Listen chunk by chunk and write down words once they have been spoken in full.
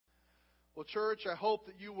Well, church, I hope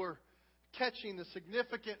that you were catching the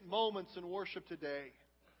significant moments in worship today.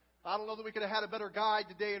 I don't know that we could have had a better guide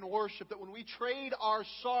today in worship, that when we trade our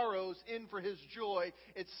sorrows in for His joy,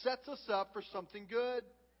 it sets us up for something good.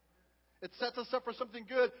 It sets us up for something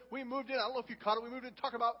good. We moved in, I don't know if you caught it, we moved in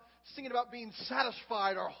talking about, singing about being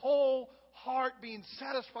satisfied, our whole heart being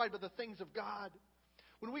satisfied by the things of God.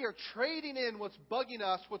 When we are trading in what's bugging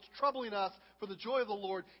us, what's troubling us for the joy of the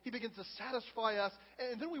Lord, He begins to satisfy us.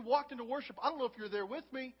 And then we walked into worship. I don't know if you're there with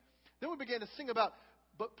me. Then we began to sing about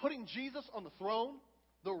putting Jesus on the throne,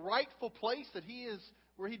 the rightful place that He is,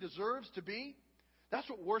 where He deserves to be. That's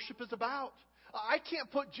what worship is about. I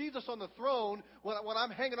can't put Jesus on the throne when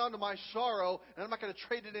I'm hanging on to my sorrow, and I'm not going to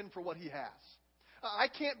trade it in for what He has. I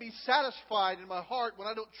can't be satisfied in my heart when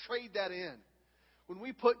I don't trade that in. When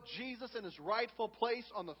we put Jesus in His rightful place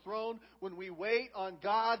on the throne, when we wait on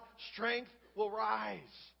God, strength will rise.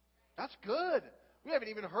 That's good. We haven't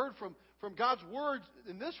even heard from God's words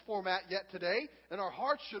in this format yet today, and our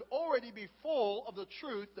hearts should already be full of the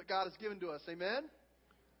truth that God has given to us. Amen?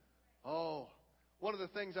 Oh, one of the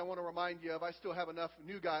things I want to remind you of, I still have enough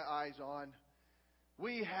new guy eyes on.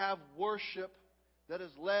 We have worship that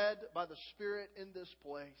is led by the Spirit in this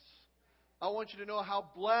place. I want you to know how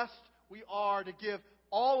blessed we are to give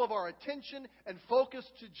all of our attention and focus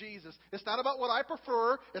to Jesus. It's not about what I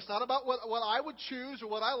prefer. It's not about what I would choose or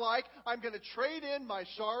what I like. I'm going to trade in my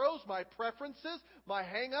sorrows, my preferences, my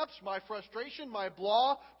hang-ups, my frustration, my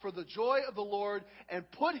blah for the joy of the Lord and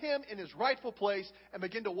put Him in His rightful place and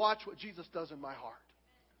begin to watch what Jesus does in my heart.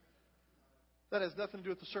 That has nothing to do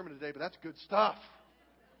with the sermon today, but that's good stuff.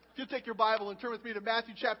 If you take your Bible and turn with me to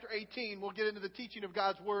Matthew chapter 18, we'll get into the teaching of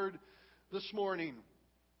God's Word this morning.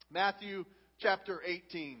 Matthew chapter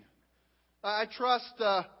 18. I trust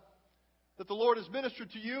that the Lord has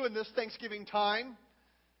ministered to you in this Thanksgiving time.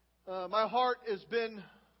 My heart has been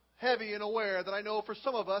heavy and aware that I know for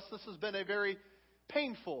some of us this has been a very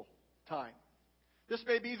painful time. This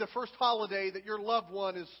may be the first holiday that your loved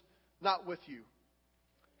one is not with you.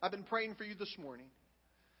 I've been praying for you this morning.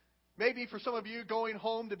 Maybe for some of you, going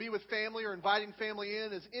home to be with family or inviting family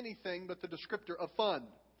in is anything but the descriptor of fun.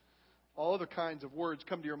 All other kinds of words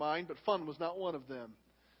come to your mind, but fun was not one of them.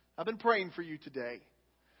 I've been praying for you today.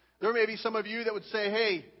 There may be some of you that would say,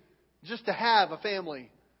 hey, just to have a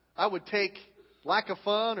family, I would take lack of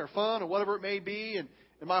fun or whatever it may be, and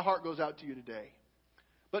my heart goes out to you today.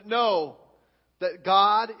 But know that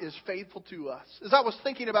God is faithful to us. As I was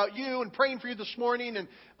thinking about you and praying for you this morning, and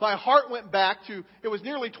my heart went back to, it was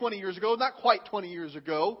nearly 20 years ago, not quite 20 years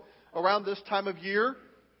ago, around this time of year,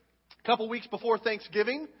 a couple weeks before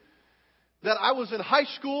Thanksgiving, that I was in high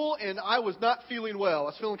school and I was not feeling well. I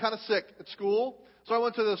was feeling kind of sick at school. So I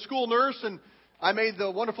went to the school nurse and I made the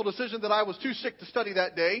wonderful decision that I was too sick to study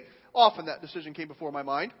that day. Often that decision came before my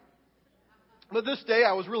mind. But this day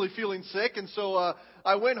I was really feeling sick, and so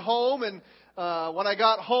I went home, and when I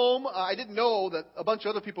got home, I didn't know that a bunch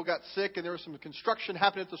of other people got sick, and there was some construction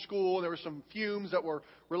happening at the school, and there were some fumes that were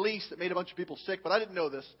released that made a bunch of people sick, but I didn't know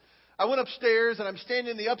this. I went upstairs, and I'm standing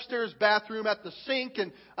in the upstairs bathroom at the sink,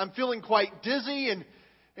 and I'm feeling quite dizzy,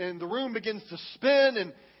 and the room begins to spin,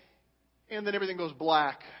 and then everything goes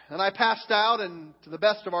black. And I passed out, and to the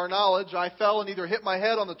best of our knowledge, I fell and either hit my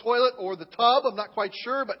head on the toilet or the tub. I'm not quite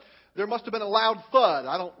sure, but there must have been a loud thud.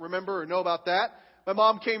 I don't remember or know about that. My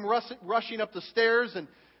mom came rushing up the stairs, and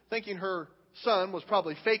thinking her son was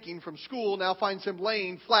probably faking from school, now finds him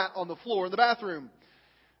laying flat on the floor in the bathroom.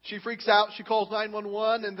 She freaks out. She calls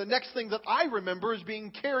 911. And the next thing that I remember is being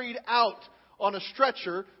carried out on a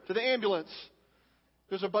stretcher to the ambulance.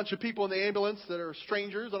 There's a bunch of people in the ambulance that are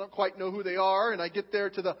strangers. I don't quite know who they are. And I get there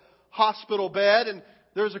to the hospital bed, and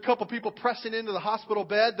there's a couple people pressing into the hospital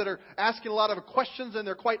bed that are asking a lot of questions, and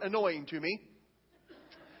they're quite annoying to me.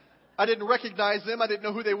 I didn't recognize them. I didn't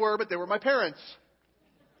know who they were, but they were my parents.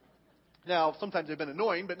 Now, sometimes they've been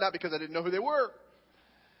annoying, but not because I didn't know who they were.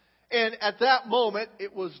 And at that moment,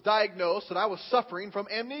 it was diagnosed that I was suffering from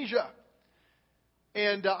amnesia.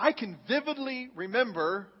 And I can vividly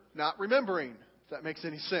remember not remembering, if that makes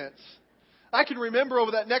any sense. I can remember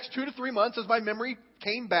over that next 2 to 3 months as my memory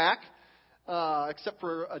came back, except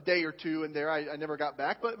for a day or two in there, I never got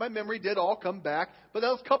back. But my memory did all come back. But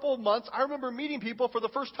those couple of months, I remember meeting people for the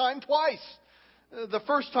first time twice. The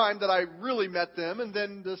first time that I really met them, and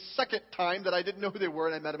then the second time that I didn't know who they were,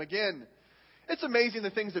 and I met them again. It's amazing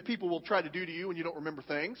the things that people will try to do to you when you don't remember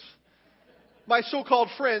things. My so-called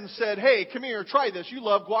friend said, hey, come here, try this. You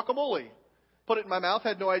love guacamole. Put it in my mouth.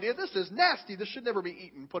 Had no idea. This is nasty. This should never be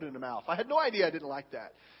eaten. Put it in the mouth. I had no idea I didn't like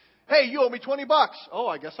that. Hey, you owe me $20. Oh,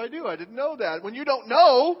 I guess I do. I didn't know that. When you don't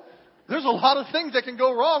know, there's a lot of things that can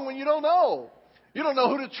go wrong when you don't know. You don't know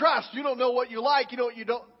who to trust. You don't know what you like. You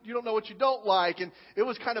don't know what you don't like. And it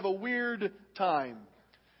was kind of a weird time.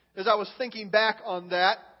 As I was thinking back on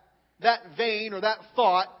that vein or that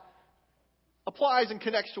thought applies and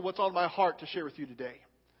connects to what's on my heart to share with you today.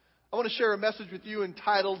 I want to share a message with you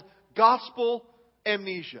entitled Gospel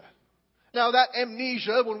Amnesia. Now that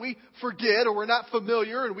amnesia, when we forget or we're not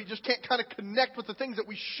familiar and we just can't kind of connect with the things that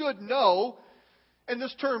we should know, and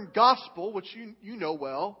this term gospel, which you know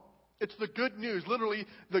well, it's the good news, literally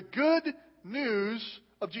the good news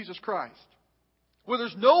of Jesus Christ. Where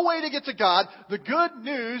there's no way to get to God, the good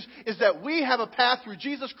news is that we have a path through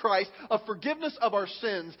Jesus Christ of forgiveness of our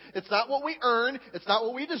sins. It's not what we earn. It's not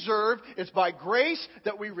what we deserve. It's by grace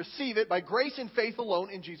that we receive it, by grace and faith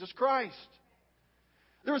alone in Jesus Christ.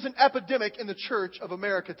 There is an epidemic in the church of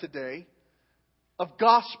America today of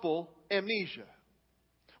gospel amnesia.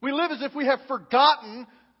 We live as if we have forgotten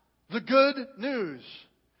the good news.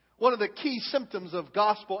 One of the key symptoms of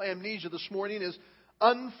gospel amnesia this morning is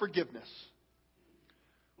unforgiveness.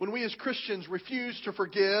 When we as Christians refuse to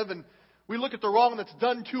forgive and we look at the wrong that's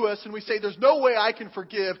done to us and we say, there's no way I can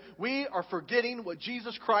forgive, we are forgetting what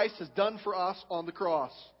Jesus Christ has done for us on the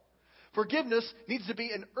cross. Forgiveness needs to be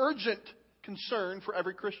an urgent concern for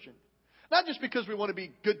every Christian. Not just because we want to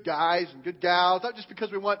be good guys and good gals, not just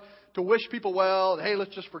because we want to wish people well and hey,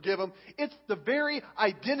 let's just forgive them. It's the very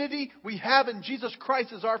identity we have in Jesus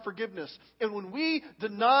Christ as our forgiveness. And when we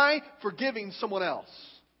deny forgiving someone else,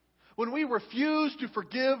 when we refuse to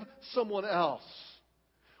forgive someone else,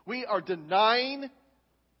 we are denying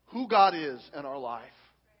who God is in our life.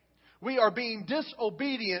 We are being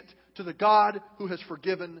disobedient to the God who has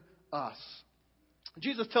forgiven us.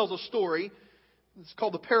 Jesus tells a story. It's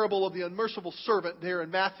called the parable of the unmerciful servant there in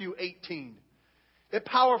Matthew 18. It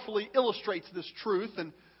powerfully illustrates this truth,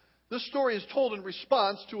 and this story is told in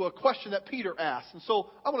response to a question that Peter asked. And so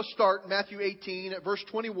I want to start in Matthew 18 at verse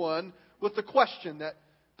 21 with the question that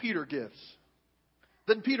Peter gives.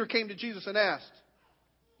 Then Peter came to Jesus and asked,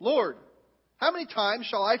 Lord, how many times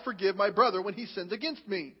shall I forgive my brother when he sins against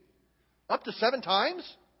me? Up to 7 times?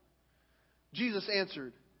 Jesus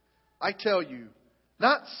answered, I tell you,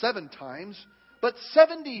 not 7 times, but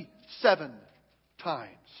 77 times.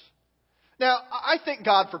 Now, I thank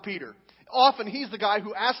God for Peter. Often he's the guy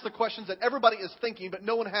who asks the questions that everybody is thinking, but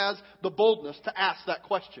no one has the boldness to ask that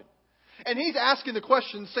question. And he's asking the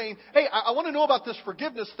question saying, hey, I want to know about this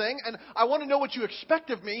forgiveness thing, and I want to know what you expect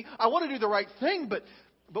of me. I want to do the right thing, but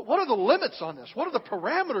what are the limits on this? What are the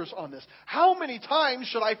parameters on this? How many times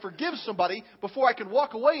should I forgive somebody before I can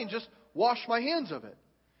walk away and just wash my hands of it?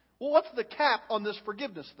 Well, what's the cap on this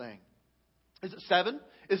forgiveness thing? Is it 7?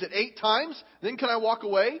 Is it 8 times? Then can I walk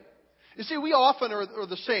away? You see, we often are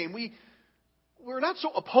the same. We're not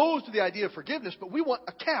so opposed to the idea of forgiveness, but we want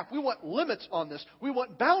a cap. We want limits on this. We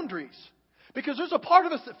want boundaries. Because there's a part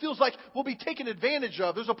of us that feels like we'll be taken advantage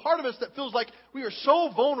of. There's a part of us that feels like we are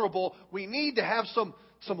so vulnerable, we need to have some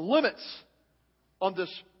limits on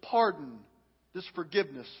this pardon, this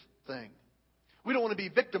forgiveness thing. We don't want to be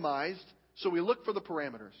victimized, so we look for the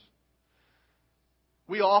parameters.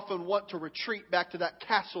 We often want to retreat back to that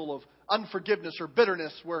castle of unforgiveness or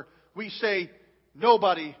bitterness where we say,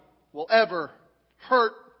 nobody will ever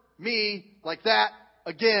hurt me like that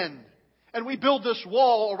again. And we build this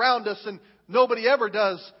wall around us and nobody ever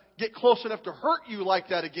does get close enough to hurt you like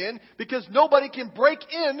that again because nobody can break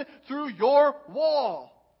in through your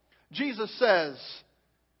wall. Jesus says,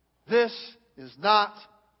 this is not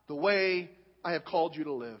the way I have called you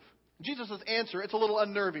to live. Jesus' answer, it's a little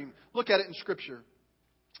unnerving. Look at it in Scripture.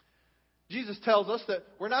 Jesus tells us that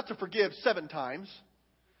we're not to forgive 7 times,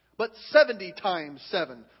 but 70 times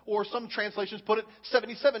 7. Or some translations put it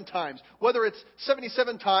 77 times. Whether it's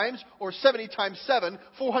 77 times or 70 times 7,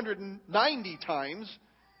 490 times,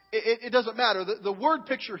 it doesn't matter. The word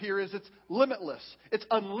picture here is it's limitless. It's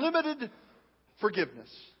unlimited forgiveness.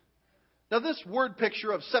 Now this word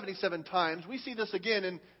picture of 77 times, we see this again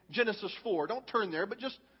in Genesis 4. Don't turn there, but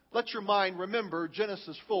just let your mind remember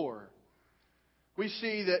Genesis 4. We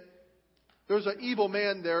see that there's an evil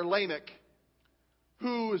man there, Lamech,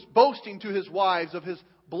 who is boasting to his wives of his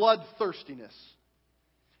bloodthirstiness.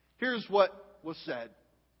 Here's what was said.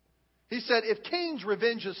 He said, if Cain's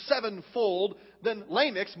revenge is 7-fold, then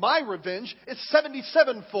Lamech's, my revenge, is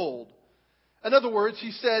 77-fold. In other words,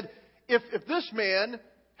 he said, if this man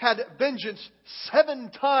had vengeance 7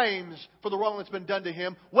 times for the wrong that's been done to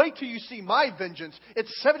him, wait till you see my vengeance.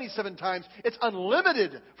 It's 77 times. It's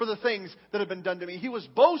unlimited for the things that have been done to me. He was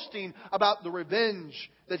boasting about the revenge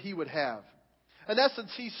that he would have. In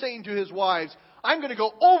essence, he's saying to his wives, I'm going to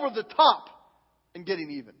go over the top and getting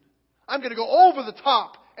even. I'm going to go over the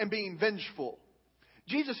top and being vengeful.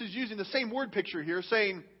 Jesus is using the same word picture here,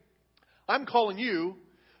 saying, I'm calling you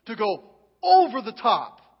to go over the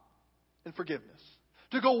top in forgiveness.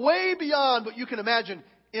 To go way beyond what you can imagine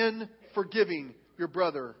in forgiving your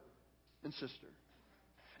brother and sister.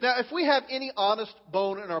 Now, if we have any honest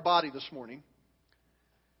bone in our body this morning,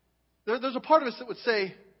 there's a part of us that would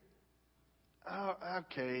say, oh,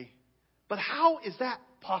 okay, but how is that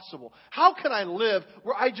possible? How can I live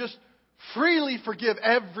where I just freely forgive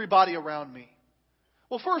everybody around me?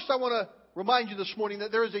 Well, first I want to remind you this morning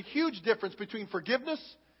that there is a huge difference between forgiveness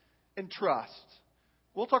and trust.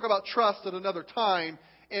 We'll talk about trust at another time.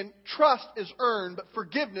 And trust is earned, but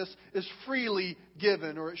forgiveness is freely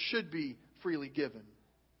given, or it should be freely given.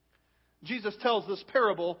 Jesus tells this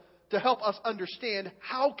parable to help us understand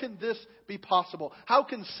how can this be possible? How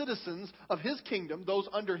can citizens of His kingdom, those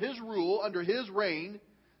under His rule, under His reign,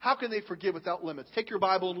 how can they forgive without limits? Take your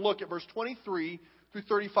Bible and look at verse 23 through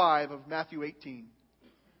 35 of Matthew 18.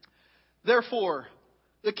 Therefore,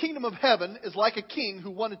 the kingdom of heaven is like a king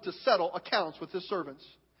who wanted to settle accounts with his servants.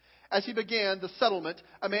 As he began the settlement,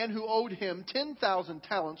 a man who owed him 10,000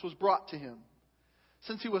 talents was brought to him.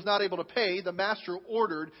 Since he was not able to pay, the master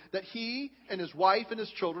ordered that he and his wife and his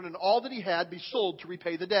children and all that he had be sold to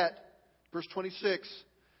repay the debt. Verse 26,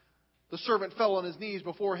 the servant fell on his knees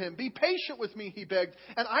before him. Be patient with me, he begged,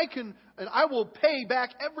 and I will pay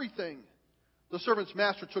back everything. The servant's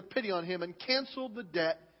master took pity on him and canceled the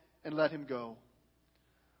debt and let him go.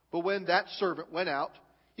 But when that servant went out,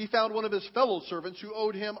 he found one of his fellow servants who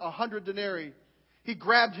owed him 100 denarii. He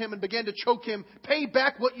grabbed him and began to choke him. Pay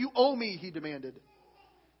back what you owe me, he demanded.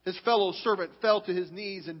 His fellow servant fell to his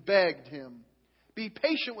knees and begged him, be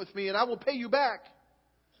patient with me and I will pay you back.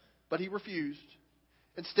 But he refused.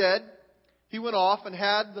 Instead, he went off and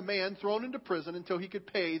had the man thrown into prison until he could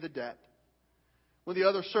pay the debt. When the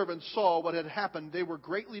other servants saw what had happened, they were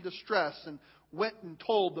greatly distressed and went and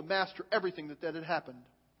told the master everything that had happened.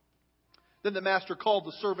 Then the master called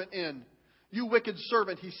the servant in. You wicked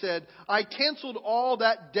servant, he said, I canceled all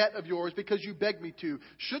that debt of yours because you begged me to.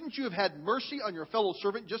 Shouldn't you have had mercy on your fellow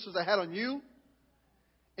servant just as I had on you?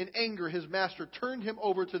 In anger, his master turned him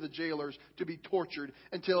over to the jailers to be tortured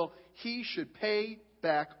until he should pay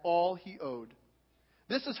back all he owed.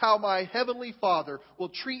 This is how my heavenly Father will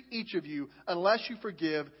treat each of you unless you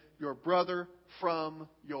forgive your brother from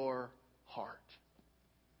your heart.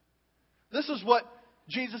 This is what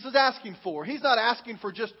Jesus is asking for. He's not asking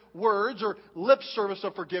for just words or lip service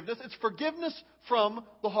of forgiveness. It's forgiveness from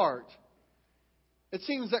the heart. It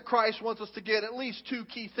seems that Christ wants us to get at least two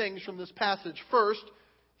key things from this passage. First,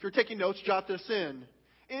 if you're taking notes, jot this in.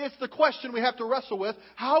 It's the question we have to wrestle with.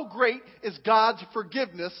 How great is God's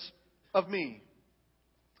forgiveness of me?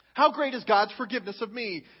 How great is God's forgiveness of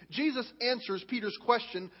me? Jesus answers Peter's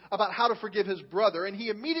question about how to forgive his brother, and he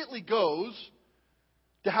immediately goes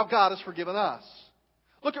to how God has forgiven us.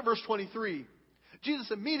 Look at verse 23.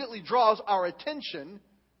 Jesus immediately draws our attention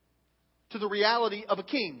to the reality of a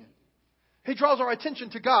king. He draws our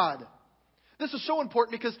attention to God. This is so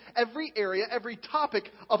important because every area, every topic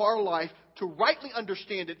of our life, to rightly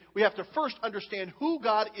understand it, we have to first understand who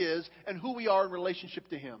God is and who we are in relationship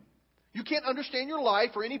to Him. You can't understand your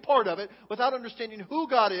life or any part of it without understanding who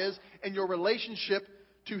God is and your relationship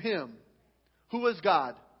to Him. Who is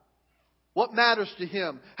God? What matters to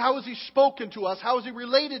Him? How has He spoken to us? How has He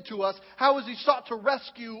related to us? How has He sought to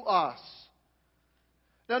rescue us?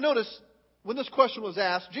 Now notice, when this question was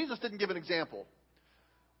asked, Jesus didn't give an example.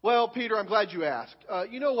 Well, Peter, I'm glad you asked.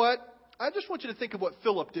 You know what? I just want you to think of what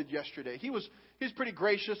Philip did yesterday. He's pretty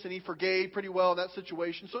gracious and he forgave pretty well in that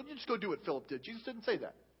situation. So you just go do what Philip did. Jesus didn't say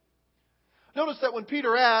that. Notice that when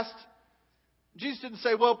Peter asked, Jesus didn't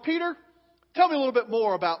say, well, Peter, tell me a little bit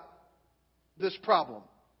more about this problem.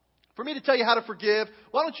 For me to tell you how to forgive,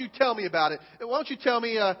 why don't you tell me about it? Why don't you tell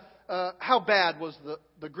me how bad was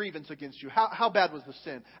the grievance against you? How bad was the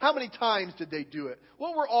sin? How many times did they do it?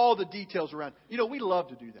 What were all the details around? You know, we love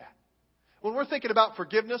to do that. When we're thinking about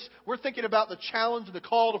forgiveness, we're thinking about the challenge and the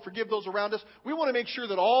call to forgive those around us. We want to make sure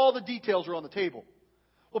that all the details are on the table.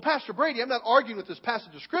 Well, Pastor Brady, I'm not arguing with this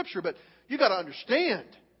passage of Scripture, but you got to understand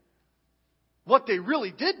what they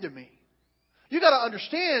really did to me. You got to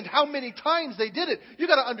understand how many times they did it. You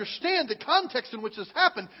got to understand the context in which this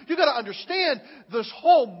happened. You got to understand this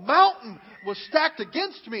whole mountain was stacked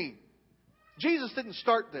against me. Jesus didn't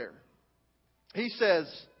start there. He says,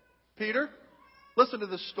 Peter, listen to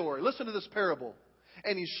this story. Listen to this parable.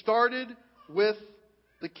 And he started with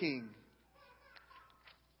the king.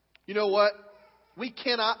 You know what? We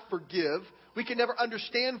cannot forgive. We can never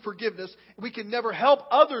understand forgiveness. We can never help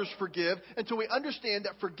others forgive until we understand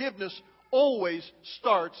that forgiveness always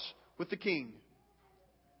starts with the king.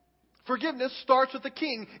 Forgiveness starts with the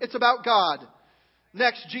king. It's about God.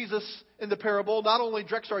 Next, Jesus in the parable not only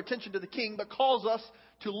directs our attention to the king, but calls us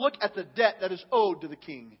to look at the debt that is owed to the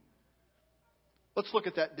king. Let's look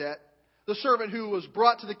at that debt. The servant who was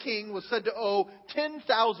brought to the king was said to owe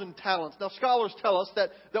 10,000 talents. Now, scholars tell us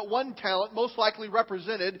that 1 talent most likely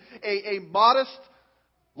represented a modest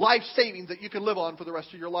life savings that you can live on for the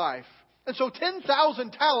rest of your life. And so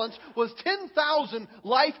 10,000 talents was 10,000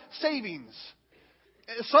 life savings.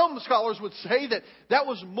 Some scholars would say that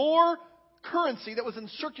was more currency that was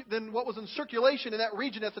than what was in circulation in that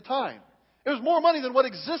region at the time. It was more money than what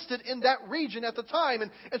existed in that region at the time.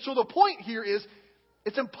 And so the point here is,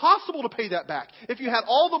 it's impossible to pay that back. If you had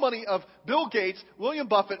all the money of Bill Gates, William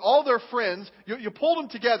Buffett, all their friends, you pulled them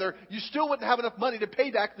together, you still wouldn't have enough money to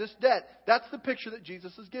pay back this debt. That's the picture that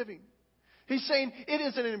Jesus is giving. He's saying it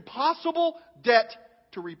is an impossible debt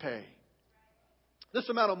to repay. This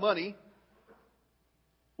amount of money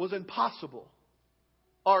was impossible.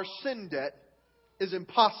 Our sin debt is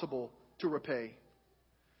impossible to repay.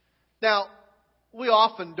 Now, we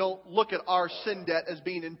often don't look at our sin debt as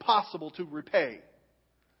being impossible to repay.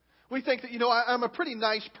 We think that, I'm a pretty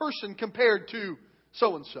nice person compared to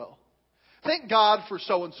so-and-so. Thank God for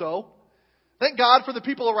so-and-so. Thank God for the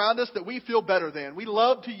people around us that we feel better than. We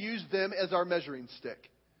love to use them as our measuring stick.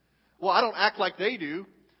 Well, I don't act like they do.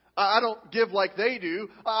 I don't give like they do.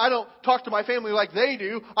 I don't talk to my family like they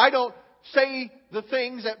do. I don't say the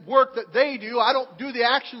things at work that they do. I don't do the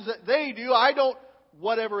actions that they do. I don't,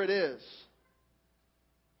 whatever it is.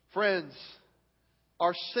 Friends,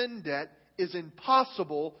 our sin debt is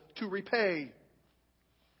impossible to repay.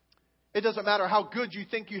 It doesn't matter how good you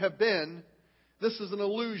think you have been. This is an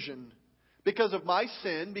illusion. Because of my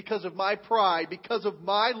sin, because of my pride, because of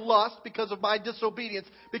my lust, because of my disobedience,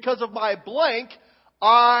 because of my blank,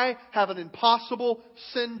 I have an impossible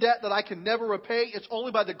sin debt that I can never repay. It's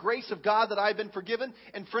only by the grace of God that I've been forgiven.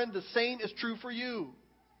 And friend, the same is true for you.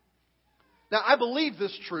 Now, I believe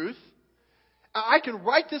this truth. I can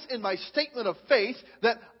write this in my statement of faith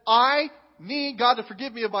that I need God to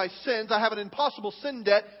forgive me of my sins. I have an impossible sin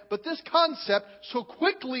debt. But this concept so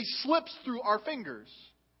quickly slips through our fingers.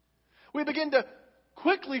 We begin to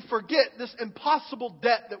quickly forget this impossible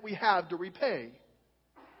debt that we have to repay.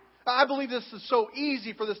 I believe this is so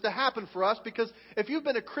easy for this to happen for us because if you've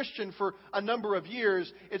been a Christian for a number of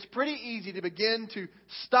years, it's pretty easy to begin to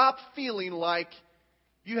stop feeling like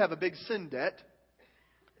you have a big sin debt.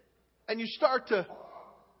 And you start to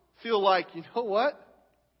feel like, you know what?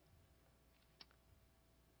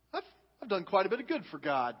 I've done quite a bit of good for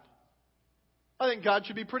God. I think God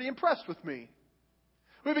should be pretty impressed with me.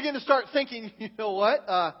 We begin to start thinking, you know what?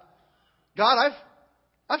 God,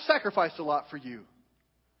 I've sacrificed a lot for you.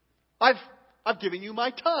 I've given you my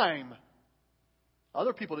time.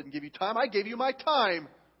 Other people didn't give you time. I gave you my time.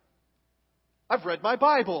 I've read my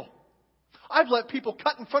Bible. I've let people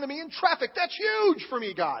cut in front of me in traffic. That's huge for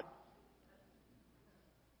me, God.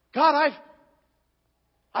 God,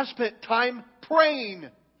 I've spent time praying.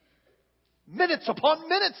 Minutes upon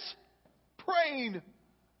minutes praying.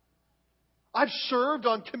 I've served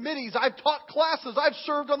on committees. I've taught classes. I've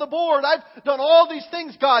served on the board. I've done all these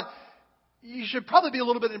things, God. You should probably be a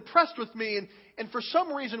little bit impressed with me. And for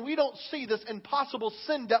some reason, we don't see this impossible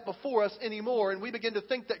sin debt before us anymore. And we begin to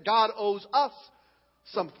think that God owes us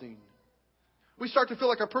something. We start to feel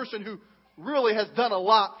like a person who really has done a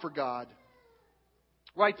lot for God.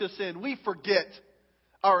 Write this in. We forget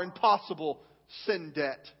our impossible sin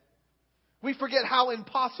debt. We forget how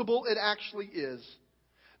impossible it actually is.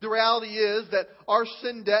 The reality is that our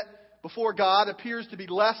sin debt before God appears to be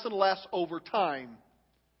less and less over time.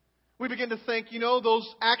 We begin to think,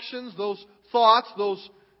 those actions, those thoughts, those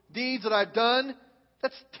deeds that I've done,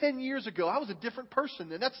 that's 10 years ago. I was a different person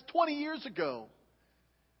then. That's 20 years ago.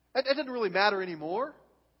 It doesn't really matter anymore.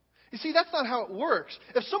 You see, that's not how it works.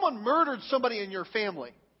 If someone murdered somebody in your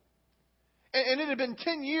family, and it had been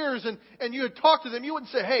 10 years and you had talked to them, you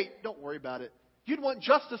wouldn't say, hey, don't worry about it. You'd want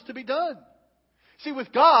justice to be done. See,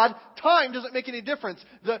 with God, time doesn't make any difference.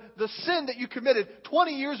 The sin that you committed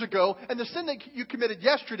 20 years ago and the sin that you committed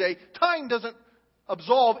yesterday, time doesn't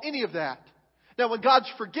absolve any of that. Now, when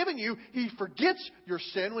God's forgiven you, He forgets your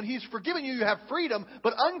sin. When He's forgiven you, you have freedom.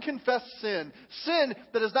 But unconfessed sin, sin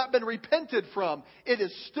that has not been repented from, it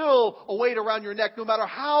is still a weight around your neck no matter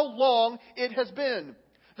how long it has been.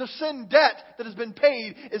 The sin debt that has been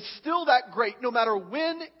paid is still that great no matter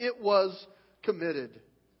when it was committed.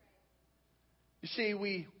 You see,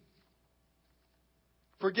 we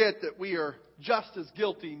forget that we are just as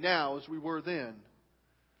guilty now as we were then.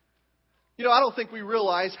 I don't think we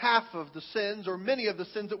realize half of the sins or many of the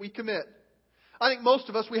sins that we commit. I think most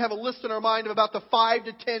of us, we have a list in our mind of about the 5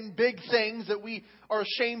 to 10 big things that we are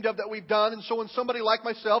ashamed of that we've done. And so when somebody like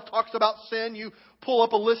myself talks about sin, you pull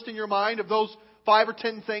up a list in your mind of those 5 or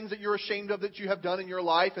 10 things that you're ashamed of that you have done in your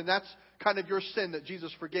life. And that's kind of your sin that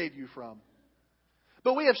Jesus forgave you from.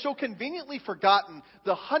 But we have so conveniently forgotten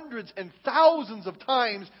the hundreds and thousands of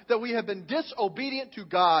times that we have been disobedient to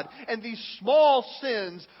God. And these small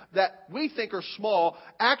sins that we think are small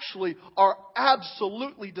actually are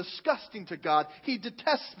absolutely disgusting to God. He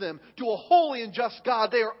detests them. To a holy and just God,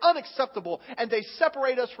 they are unacceptable, and they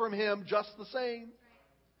separate us from Him just the same.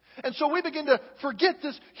 And so we begin to forget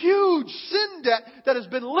this huge sin debt that has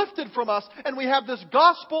been lifted from us, and we have this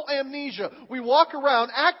gospel amnesia. We walk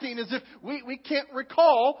around acting as if we can't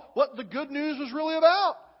recall what the good news was really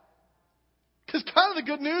about. Because kind of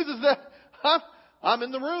the good news is that I'm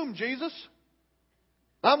in the room, Jesus.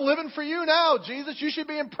 I'm living for you now, Jesus. You should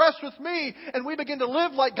be impressed with me. And we begin to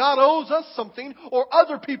live like God owes us something, or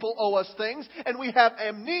other people owe us things, and we have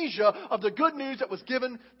amnesia of the good news that was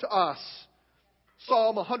given to us.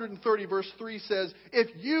 Psalm 130 verse 3 says,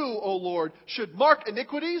 "If you, O Lord, should mark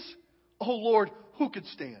iniquities, O Lord, who could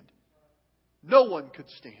stand?" No one could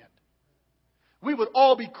stand. We would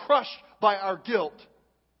all be crushed by our guilt.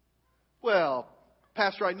 Well,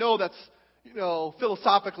 Pastor, I know that's,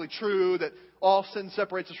 philosophically true, that all sin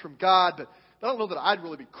separates us from God, but I don't know that I'd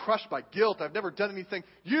really be crushed by guilt. I've never done anything.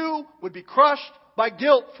 You would be crushed by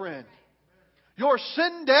guilt, friend. Your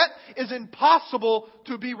sin debt is impossible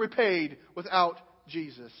to be repaid without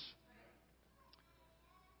Jesus.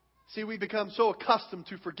 See, we become so accustomed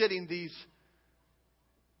to forgetting these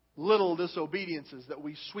little disobediences that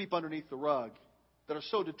we sweep underneath the rug, that are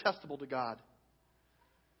so detestable to God,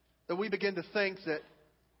 that we begin to think that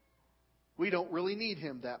we don't really need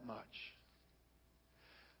Him that much.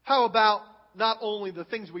 How about not only the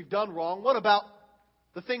things we've done wrong, what about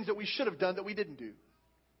the things that we should have done that we didn't do?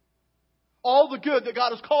 All the good that God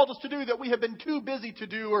has called us to do that we have been too busy to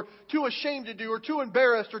do, or too ashamed to do, or too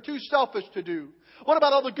embarrassed, or too selfish to do. What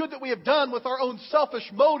about all the good that we have done with our own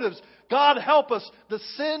selfish motives? God help us. The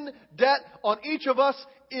sin debt on each of us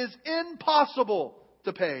is impossible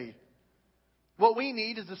to pay. What we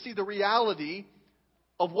need is to see the reality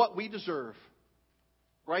of what we deserve.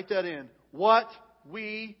 Write that in. What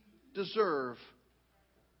we deserve.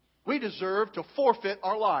 We deserve to forfeit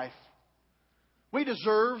our life. We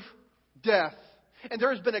deserve death. And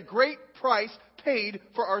there has been a great price paid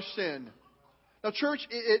for our sin. Now, church,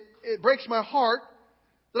 it breaks my heart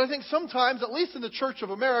that I think sometimes, at least in the Church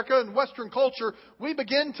of America and Western culture, we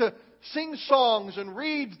begin to sing songs and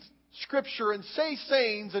read Scripture and say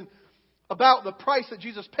sayings and about the price that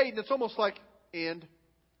Jesus paid. And it's almost like, and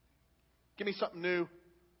give me something new.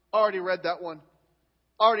 I already read that one.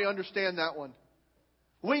 I already understand that one.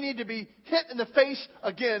 We need to be hit in the face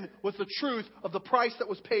again with the truth of the price that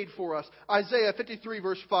was paid for us. Isaiah 53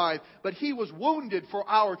 verse 5. But He was wounded for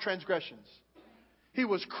our transgressions. He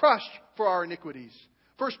was crushed for our iniquities.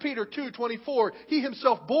 1 Peter 2:24. He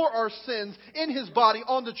Himself bore our sins in His body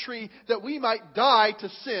on the tree, that we might die to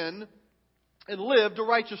sin and live to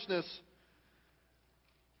righteousness.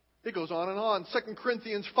 It goes on and on. 2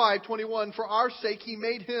 Corinthians 5:21. For our sake He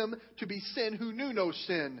made Him to be sin who knew no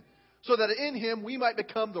sin, so that in Him we might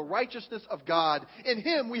become the righteousness of God. In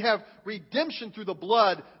Him we have redemption through the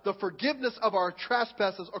blood, the forgiveness of our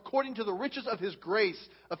trespasses, according to the riches of His grace.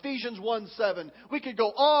 Ephesians 1:7. We could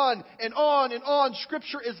go on and on and on.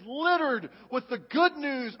 Scripture is littered with the good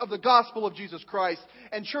news of the gospel of Jesus Christ.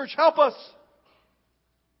 And church, help us.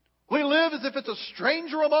 We live as if it's a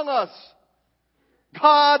stranger among us.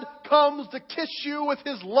 God comes to kiss you with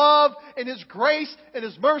His love and His grace and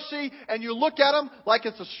His mercy, and you look at Him like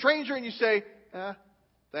it's a stranger and you say,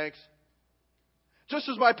 thanks. Just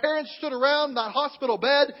as my parents stood around that hospital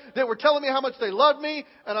bed, they were telling me how much they loved me,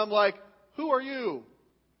 and I'm like, who are you?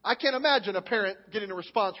 I can't imagine a parent getting a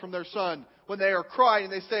response from their son when they are crying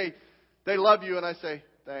and they say, they love you, and I say,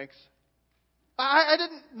 thanks. I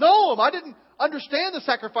didn't know them. I didn't understand the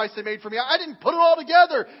sacrifice they made for me. I didn't put it all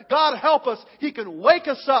together. God help us. He can wake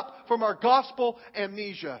us up from our gospel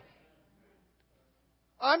amnesia.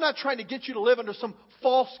 I'm not trying to get you to live under some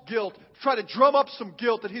false guilt, try to drum up some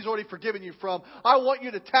guilt that He's already forgiven you from. I want you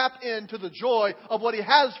to tap into the joy of what He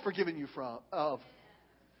has forgiven you of.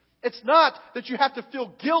 It's not that you have to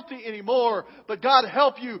feel guilty anymore, but God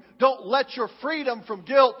help you. Don't let your freedom from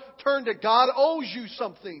guilt turn to God owes you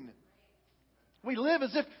something. We live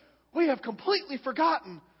as if we have completely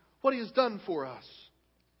forgotten what He has done for us.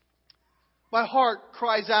 My heart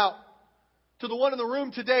cries out to the one in the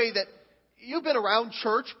room today that you've been around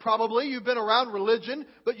church, probably. You've been around religion,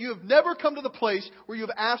 but you have never come to the place where you've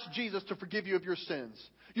asked Jesus to forgive you of your sins.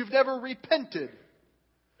 You've never repented.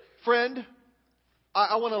 Friend,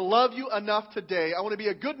 I want to love you enough today. I want to be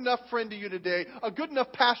a good enough friend to you today, a good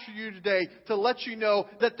enough pastor to you today to let you know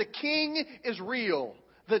that the King is real.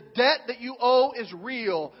 The debt that you owe is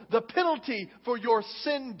real. The penalty for your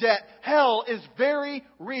sin debt, hell, is very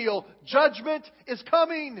real. Judgment is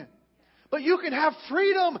coming. But you can have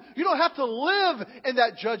freedom. You don't have to live in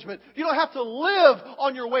that judgment. You don't have to live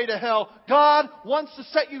on your way to hell. God wants to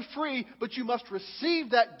set you free, but you must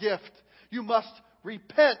receive that gift. You must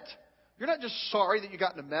repent. You're not just sorry that you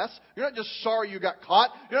got in a mess. You're not just sorry you got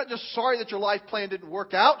caught. You're not just sorry that your life plan didn't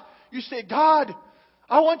work out. You say, God,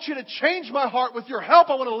 I want you to change my heart. With your help,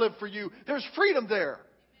 I want to live for you. There's freedom there.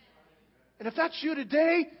 And if that's you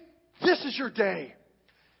today, this is your day.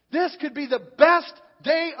 This could be the best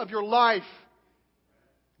day of your life.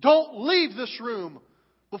 Don't leave this room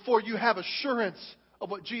before you have assurance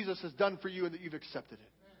of what Jesus has done for you and that you've accepted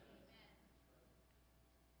it.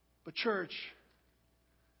 But church,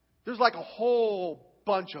 there's like a whole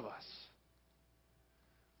bunch of us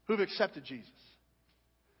who've accepted Jesus.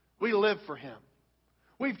 We live for Him.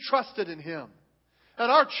 We've trusted in Him.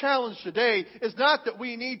 And our challenge today is not that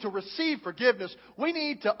we need to receive forgiveness. We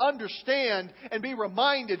need to understand and be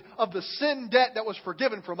reminded of the sin debt that was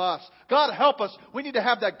forgiven from us. God help us. We need to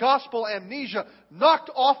have that gospel amnesia knocked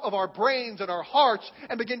off of our brains and our hearts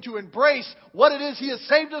and begin to embrace what it is He has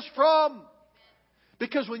saved us from.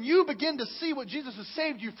 Because when you begin to see what Jesus has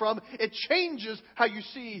saved you from, it changes how you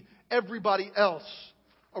see everybody else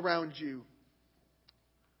around you.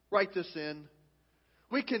 Write this in.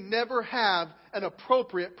 We can never have an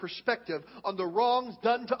appropriate perspective on the wrongs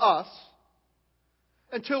done to us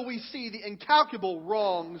until we see the incalculable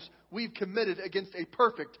wrongs we've committed against a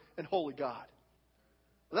perfect and holy God.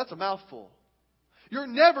 Well, that's a mouthful. You're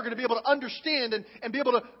never going to be able to understand and be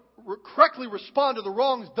able to correctly respond to the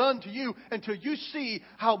wrongs done to you until you see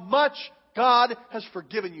how much God has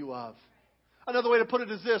forgiven you of. Another way to put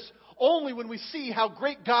it is this. Only when we see how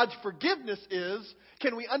great God's forgiveness is,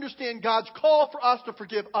 can we understand God's call for us to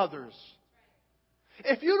forgive others.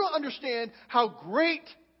 If you don't understand how great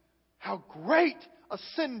a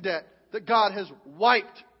sin debt that God has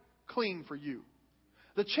wiped clean for you,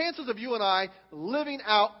 the chances of you and I living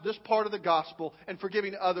out this part of the gospel and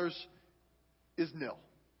forgiving others is nil.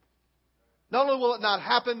 Not only will it not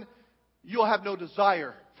happen, you'll have no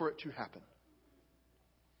desire for it to happen.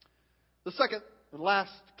 The second and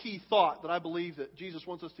last key thought that I believe that Jesus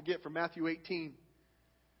wants us to get from Matthew 18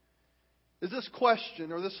 is this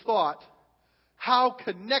question or this thought: how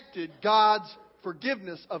connected God's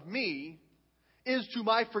forgiveness of me is to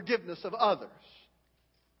my forgiveness of others.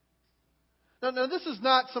 Now, this is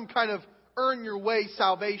not some kind of earn your way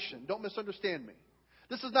salvation. Don't misunderstand me.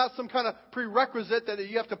 This is not some kind of prerequisite that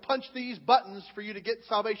you have to punch these buttons for you to get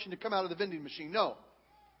salvation to come out of the vending machine. No.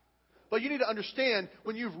 But you need to understand,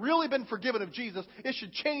 when you've really been forgiven of Jesus, it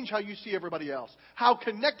should change how you see everybody else. How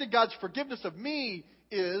connected God's forgiveness of me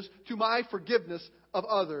is to my forgiveness of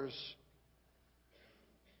others.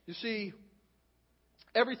 You see,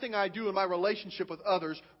 everything I do in my relationship with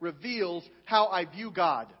others reveals how I view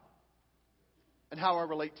God and how I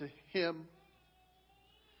relate to Him.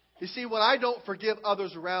 You see, when I don't forgive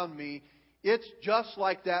others around me, it's just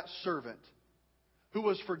like that servant who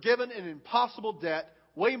was forgiven an impossible debt,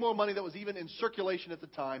 way more money that was even in circulation at the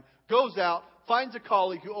time, goes out, finds a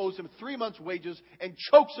colleague who owes him 3 months' wages, and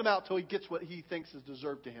chokes him out till he gets what he thinks is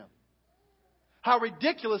deserved to him. How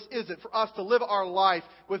ridiculous is it for us to live our life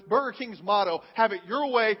with Burger King's motto, have it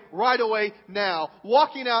your way, right away, now,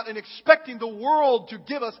 walking out and expecting the world to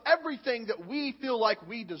give us everything that we feel like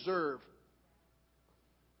we deserve.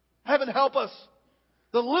 Heaven help us.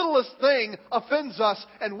 The littlest thing offends us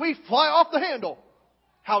and we fly off the handle.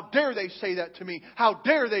 How dare they say that to me? How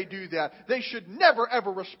dare they do that? They should never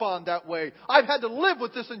ever respond that way. I've had to live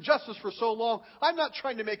with this injustice for so long. I'm not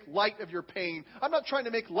trying to make light of your pain. I'm not trying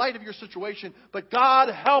to make light of your situation. But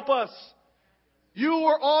God help us. You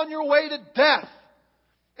are on your way to death.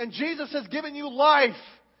 And Jesus has given you life.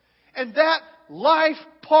 And that life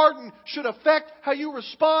pardon should affect how you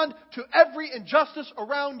respond to every injustice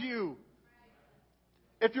around you.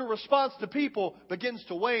 If your response to people begins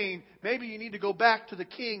to wane, maybe you need to go back to the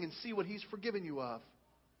King and see what He's forgiven you of.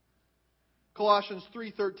 Colossians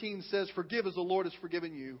 3:13 says, "Forgive as the Lord has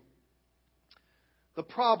forgiven you." The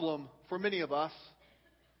problem for many of us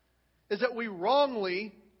is that we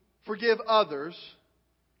wrongly forgive others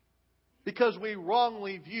because we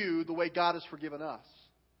wrongly view the way God has forgiven us.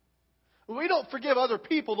 We don't forgive other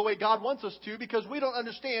people the way God wants us to because we don't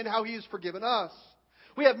understand how He has forgiven us.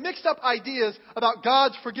 We have mixed up ideas about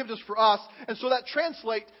God's forgiveness for us, and so that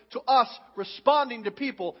translates to us responding to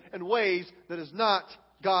people in ways that is not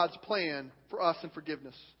God's plan for us in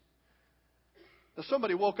forgiveness. Now,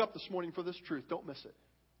 somebody woke up this morning for this truth. Don't miss it.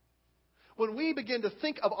 When we begin to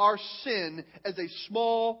think of our sin as a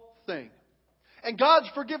small thing, and God's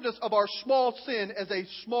forgiveness of our small sin as a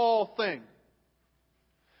small thing,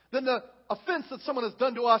 then the offense that someone has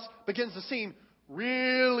done to us begins to seem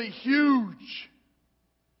really huge.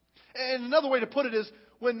 And another way to put it is,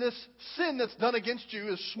 when this sin that's done against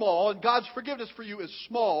you is small, and God's forgiveness for you is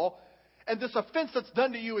small, and this offense that's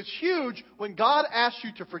done to you is huge, when God asks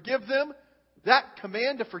you to forgive them, that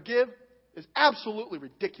command to forgive is absolutely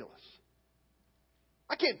ridiculous.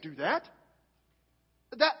 I can't do that.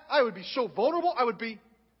 I would be so vulnerable.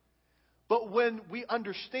 But when we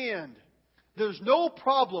understand there's no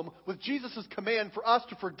problem with Jesus' command for us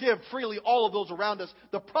to forgive freely all of those around us.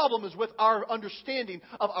 The problem is with our understanding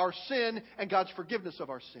of our sin and God's forgiveness of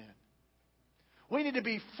our sin. We need to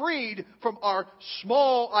be freed from our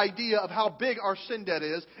small idea of how big our sin debt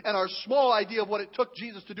is and our small idea of what it took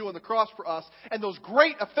Jesus to do on the cross for us. And those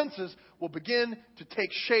great offenses will begin to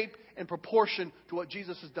take shape in proportion to what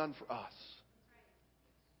Jesus has done for us.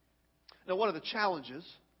 Now, one of the challenges,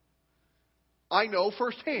 I know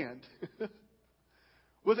firsthand,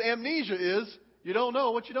 with amnesia is you don't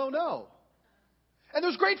know what you don't know. And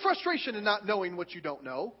there's great frustration in not knowing what you don't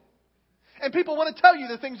know. And people want to tell you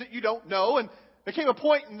the things that you don't know. And there came a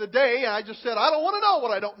point in the day, and I just said, I don't want to know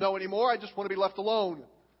what I don't know anymore. I just want to be left alone.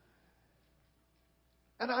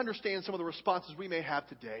 And I understand some of the responses we may have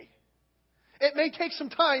today. It may take some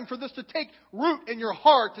time for this to take root in your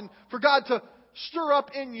heart and for God to stir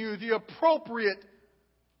up in you the appropriate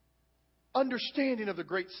understanding of the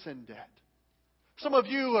great sin debt. Some of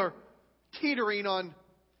you are teetering on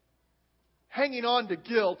hanging on to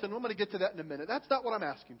guilt, and I'm going to get to that in a minute. That's not what I'm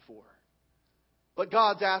asking for. But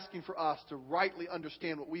God's asking for us to rightly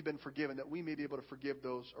understand what we've been forgiven, that we may be able to forgive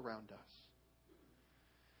those around us.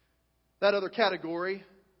 That other category,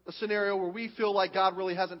 a scenario where we feel like God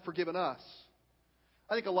really hasn't forgiven us.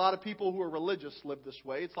 I think a lot of people who are religious live this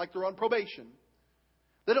way. It's like they're on probation.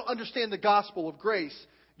 They don't understand the gospel of grace.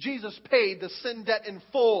 Jesus paid the sin debt in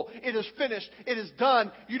full. It is finished. It is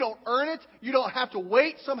done. You don't earn it. You don't have to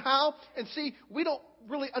wait somehow. And see, we don't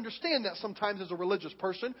really understand that sometimes as a religious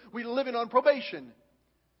person. We're living on probation.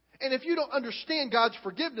 And if you don't understand God's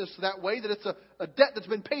forgiveness that way, that it's a debt that's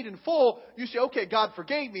been paid in full, you say, okay, God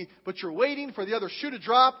forgave me, but you're waiting for the other shoe to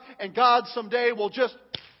drop, and God someday will just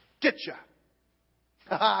get you.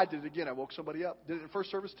 I did it again. I woke somebody up. Did it in first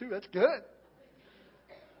service too. That's good.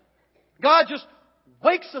 God just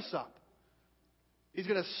wakes us up. He's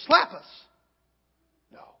going to slap us.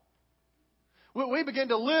 No. We begin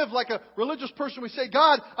to live like a religious person. We say,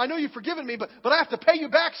 God, I know you've forgiven me, but I have to pay you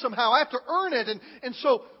back somehow. I have to earn it. And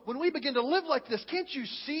so when we begin to live like this, can't you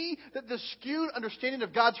see that this skewed understanding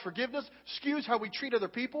of God's forgiveness skews how we treat other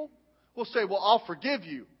people? We'll say, well, I'll forgive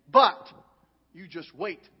you, but you just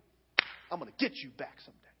wait. I'm going to get you back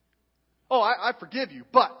someday. Oh, I forgive you,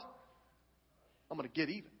 but I'm going to get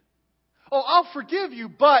even. Oh, I'll forgive you,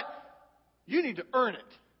 but you need to earn it.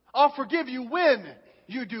 I'll forgive you when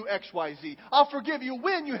you do X, Y, Z. I'll forgive you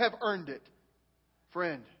when you have earned it.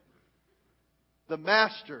 Friend, the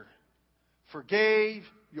Master forgave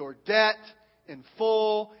your debt in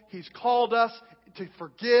full. He's called us to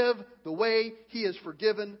forgive the way He has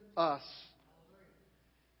forgiven us.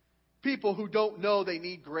 People who don't know they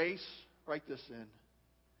need grace, write this in,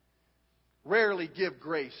 rarely give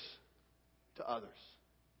grace to others.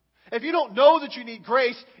 If you don't know that you need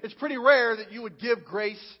grace, it's pretty rare that you would give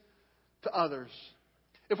grace to others.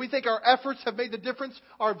 If we think our efforts have made the difference,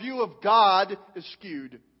 our view of God is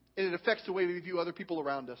skewed, and it affects the way we view other people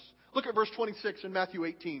around us. Look at verse 26 in Matthew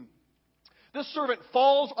 18. This servant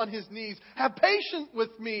falls on his knees. Have patience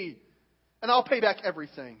with me, and I'll pay back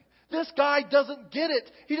everything. This guy doesn't get it.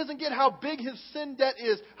 He doesn't get how big his sin debt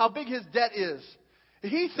is, how big his debt is.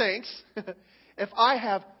 He thinks, if I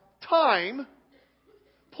have time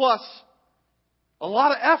plus a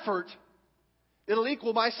lot of effort, it'll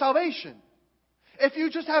equal my salvation. If you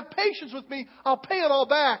just have patience with me, I'll pay it all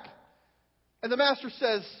back. And the Master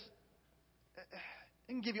says,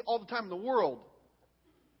 I can give you all the time in the world.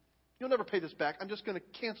 You'll never pay this back. I'm just going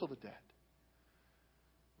to cancel the debt.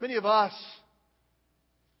 Many of us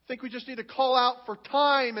think we just need to call out for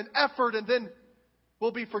time and effort and then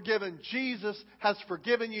we'll be forgiven. Jesus has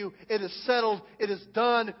forgiven you. It is settled. It is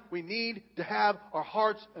done. We need to have our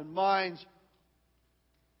hearts and minds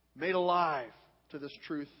made alive to this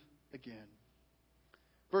truth again.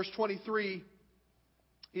 Verse 23,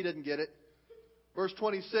 he didn't get it. Verse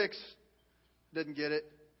 26, didn't get it.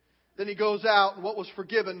 Then he goes out, and what was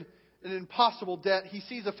forgiven, an impossible debt. He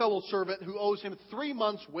sees a fellow servant who owes him 3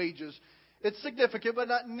 months' wages. It's significant, but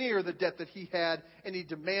not near the debt that he had, and he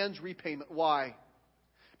demands repayment. Why?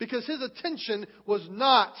 Because his attention was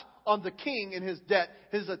not on the king and his debt.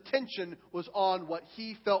 His attention was on what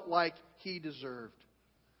he felt like he deserved.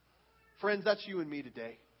 Friends, that's you and me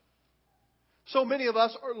today. So many of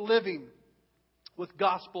us are living with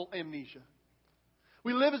gospel amnesia.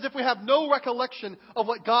 We live as if we have no recollection of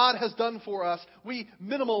what God has done for us. We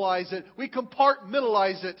minimalize it. We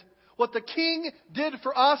compartmentalize it. What the King did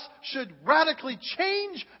for us should radically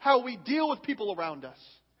change how we deal with people around us.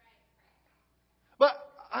 But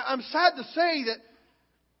I'm sad to say that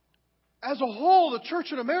as a whole, the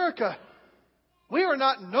church in America, we are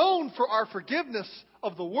not known for our forgiveness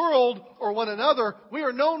of the world or one another. We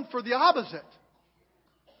are known for the opposite.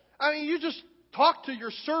 I mean, you just talk to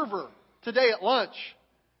your server today at lunch.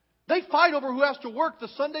 They fight over who has to work the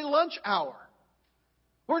Sunday lunch hour.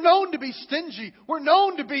 We're known to be stingy. We're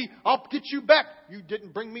known to be, I'll get you back. You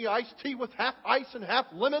didn't bring me iced tea with half ice and half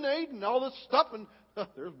lemonade and all this stuff. And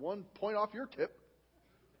there's 1 point off your tip.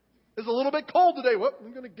 It's a little bit cold today. Well,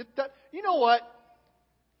 I'm going to get that. You know what?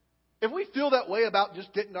 If we feel that way about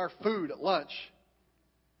just getting our food at lunch,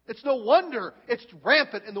 it's no wonder it's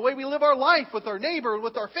rampant in the way we live our life with our neighbor,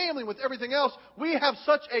 with our family, with everything else. We have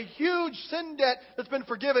such a huge sin debt that's been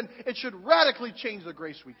forgiven. It should radically change the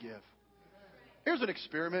grace we give. Here's an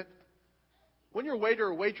experiment. When your waiter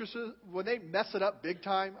or waitresses, when they mess it up big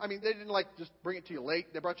time, I mean, they didn't like just bring it to you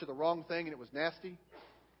late. They brought you the wrong thing and it was nasty.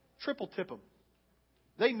 Triple tip them.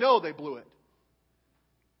 They know they blew it.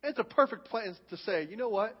 It's a perfect plan to say, you know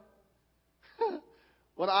what?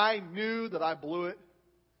 When I knew that I blew it,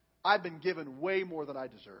 I've been given way more than I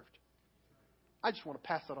deserved. I just want to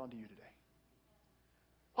pass that on to you today.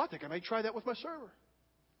 Well, I think I may try that with my server.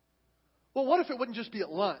 Well, what if it wouldn't just be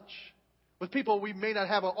at lunch with people we may not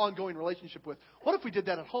have an ongoing relationship with? What if we did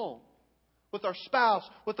that at home? With our spouse,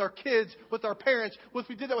 with our kids, with our parents? What if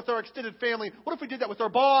we did that with our extended family? What if we did that with our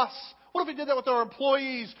boss? What if we did that with our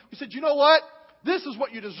employees? We said, you know what? This is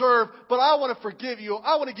what you deserve, but I want to forgive you.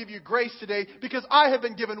 I want to give you grace today because I have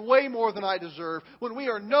been given way more than I deserve. When we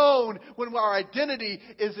are known, when our identity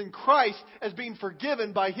is in Christ as being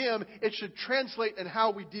forgiven by Him, it should translate in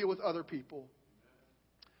how we deal with other people.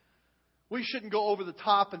 We shouldn't go over the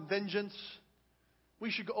top in vengeance. We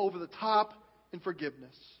should go over the top in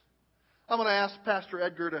forgiveness. I'm going to ask Pastor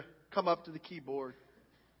Edgar to come up to the keyboard.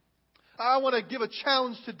 I want to give a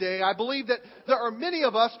challenge today. I believe that there are many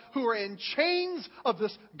of us who are in chains of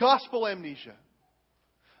this gospel amnesia.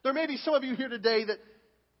 There may be some of you here today that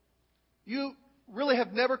you really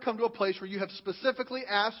have never come to a place where you have specifically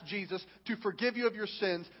asked Jesus to forgive you of your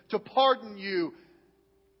sins, to pardon you.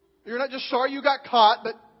 You're not just sorry you got caught,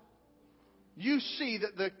 but you see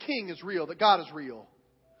that the King is real, that God is real.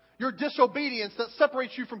 Your disobedience that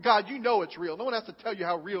separates you from God, you know it's real. No one has to tell you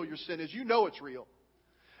how real your sin is. You know it's real.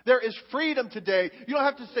 There is freedom today. You don't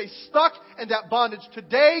have to stay stuck in that bondage.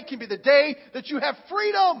 Today can be the day that you have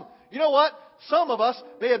freedom. You know what? Some of us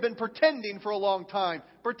may have been pretending for a long time.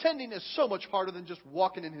 Pretending is so much harder than just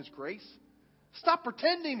walking in His grace. Stop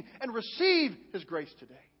pretending and receive His grace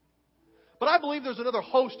today. But I believe there's another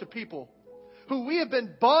host of people who we have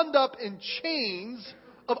been bound up in chains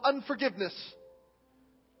of unforgiveness.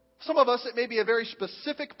 Some of us, it may be a very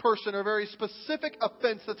specific person or a very specific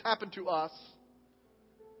offense that's happened to us.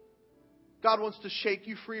 God wants to shake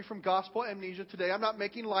you free from gospel amnesia today. I'm not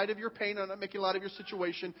making light of your pain. I'm not making light of your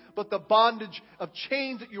situation. But the bondage of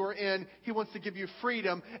chains that you are in, He wants to give you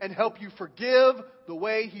freedom and help you forgive the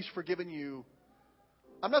way He's forgiven you.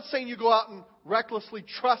 I'm not saying you go out and recklessly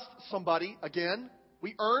trust somebody again.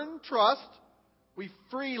 We earn trust. We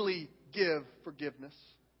freely give forgiveness.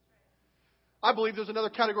 I believe there's another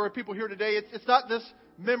category of people here today. It's not this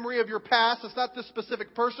memory of your past. It's not this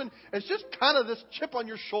specific person. It's just kind of this chip on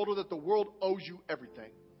your shoulder that the world owes you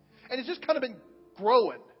everything. And it's just kind of been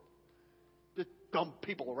growing. Just dumb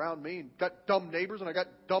people around me, and got dumb neighbors, and I got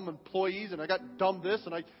dumb employees, and I got dumb this,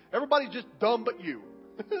 and everybody's just dumb but you.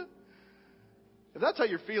 If that's how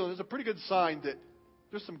you're feeling, it's a pretty good sign that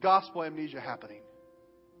there's some gospel amnesia happening.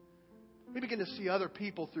 We begin to see other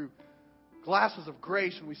people through glasses of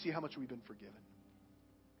grace when we see how much we've been forgiven.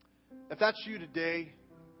 If that's you today,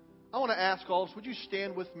 I want to ask all of us, would you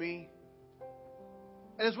stand with me?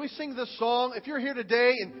 And as we sing this song, if you're here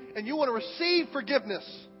today and you want to receive forgiveness,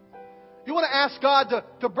 you want to ask God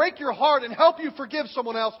to break your heart and help you forgive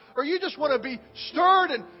someone else, or you just want to be stirred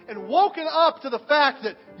and woken up to the fact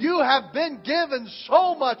that you have been given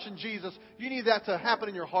so much in Jesus, you need that to happen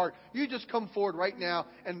in your heart. You just come forward right now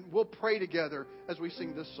and we'll pray together as we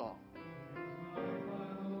sing this song.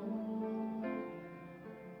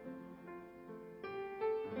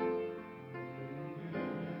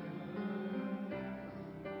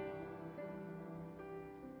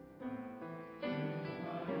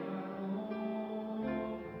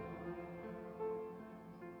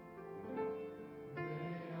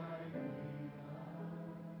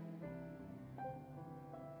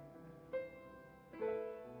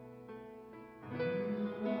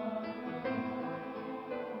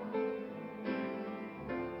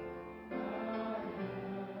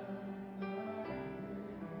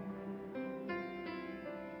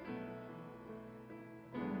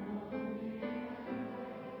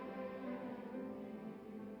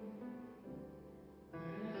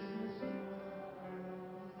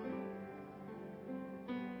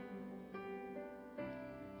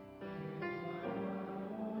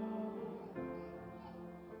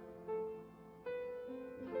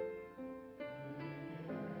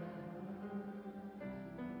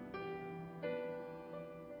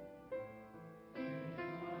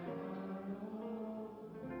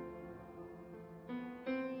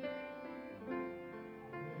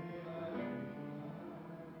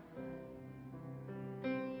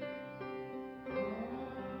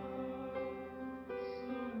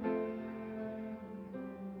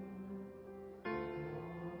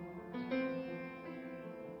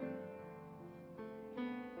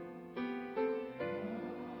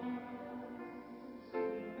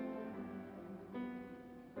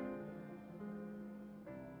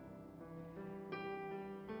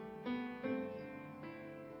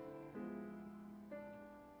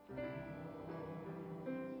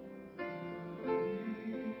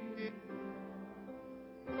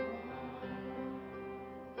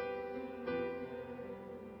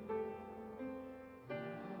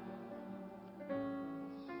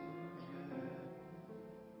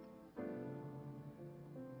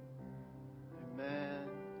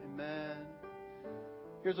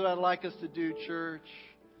 Here's what I'd like us to do, church.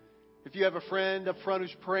 If you have a friend up front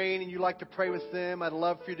who's praying and you'd like to pray with them, I'd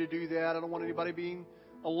love for you to do that. I don't want anybody being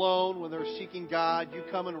alone when they're seeking God. You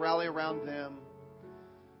come and rally around them.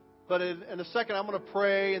 But in a second, I'm going to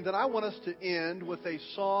pray, and then I want us to end with a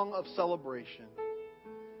song of celebration.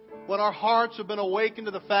 When our hearts have been awakened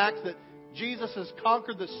to the fact that Jesus has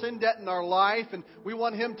conquered the sin debt in our life, and we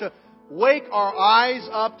want Him to wake our eyes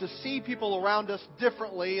up to see people around us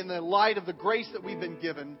differently in the light of the grace that we've been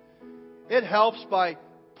given. It helps by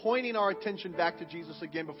pointing our attention back to Jesus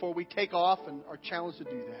again before we take off and are challenged to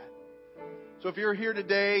do that. So if you're here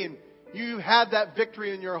today and you had that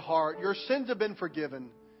victory in your heart, your sins have been forgiven,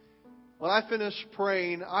 when I finish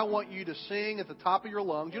praying, I want you to sing at the top of your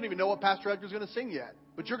lungs. You don't even know what Pastor Edgar's going to sing yet,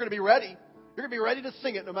 but you're going to be ready. You're going to be ready to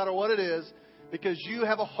sing it no matter what it is, because you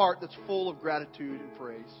have a heart that's full of gratitude and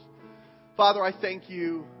praise. Father, I thank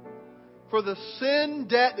You for the sin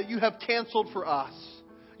debt that You have canceled for us.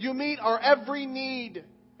 You meet our every need.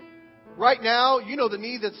 Right now, You know the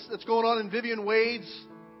need that's going on in Vivian Wade's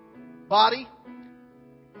body.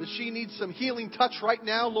 That she needs some healing touch right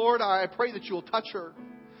now. Lord, I pray that You will touch her.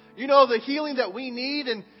 You know the healing that we need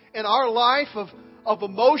in our life of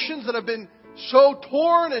emotions that have been so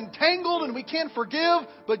torn and tangled and we can't forgive.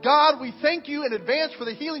 But God, we thank You in advance for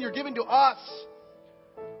the healing You're giving to us.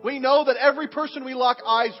 We know that every person we lock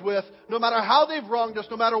eyes with, no matter how they've wronged us,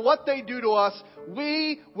 no matter what they do to us,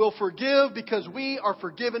 we will forgive because we are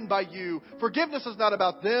forgiven by You. Forgiveness is not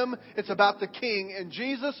about them, it's about the King. And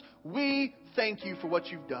Jesus, we thank You for what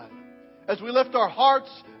You've done. As we lift our hearts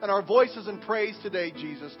and our voices in praise today,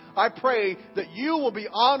 Jesus, I pray that You will be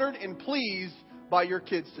honored and pleased by Your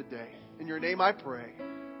kids today. In Your name I pray.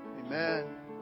 Amen.